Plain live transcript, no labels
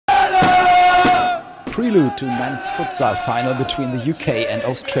prelude to men's futsal final between the UK and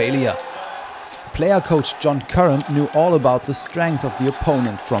Australia. Player coach John Curran knew all about the strength of the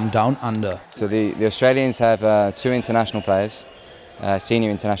opponent from down under. So the Australians have 2 international players, senior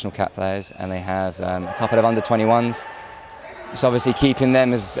international cap players, and they have a couple of under-21s. So obviously keeping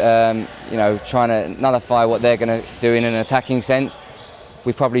them as, you know, trying to nullify what they're going to do in an attacking sense.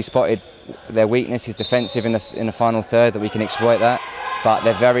 We've probably spotted their weakness is defensive in the final third, that we can exploit that. But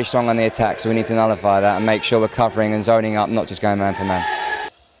they're very strong on the attack, so we need to nullify that and make sure we're covering and zoning up, not just going man for man.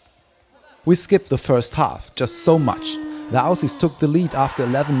 We skipped the first half, just so much. The Aussies took the lead after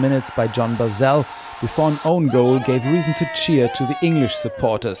 11 minutes by John Barzell, before an own goal gave reason to cheer to the English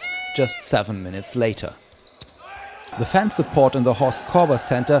supporters just 7 minutes later. The fan support in the Horst Korber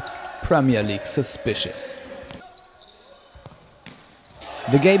Center, Premier League suspicious.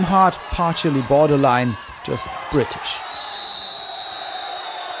 The game hard, partially borderline, just British.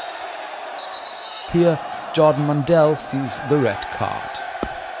 Here, Jordan Mundell sees the red card.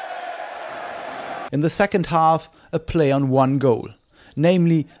 In the second half, a play on one goal,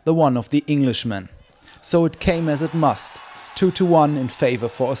 namely the one of the Englishman. So it came as it must, 2-1 in favour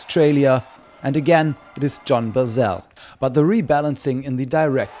for Australia, and again it is John Barzell. But the rebalancing in the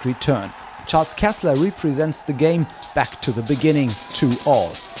direct return. Charles Kessler represents the game back to the beginning,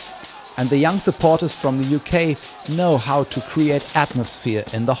 2-all. And the young supporters from the UK know how to create atmosphere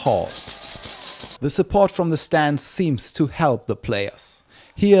in the hall. The support from the stands seems to help the players.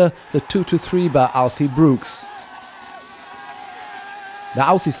 Here, the 2-3 by Alfie Brooks. The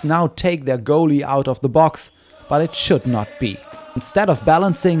Aussies now take their goalie out of the box, but it should not be. Instead of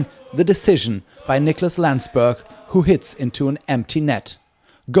balancing, the decision by Nicholas Landsberg, who hits into an empty net.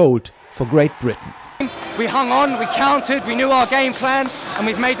 Goal for Great Britain. We hung on, we countered, we knew our game plan, and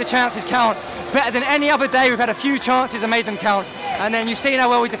we've made the chances count. Better than any other day, we've had a few chances and made them count. And then you've seen how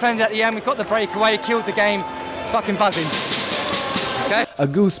well we defended at the end, we got the breakaway, killed the game, fucking buzzing. Okay. A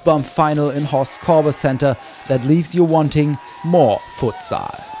goosebump final in Horst Korber Center that leaves you wanting more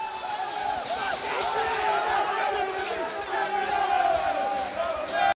futsal.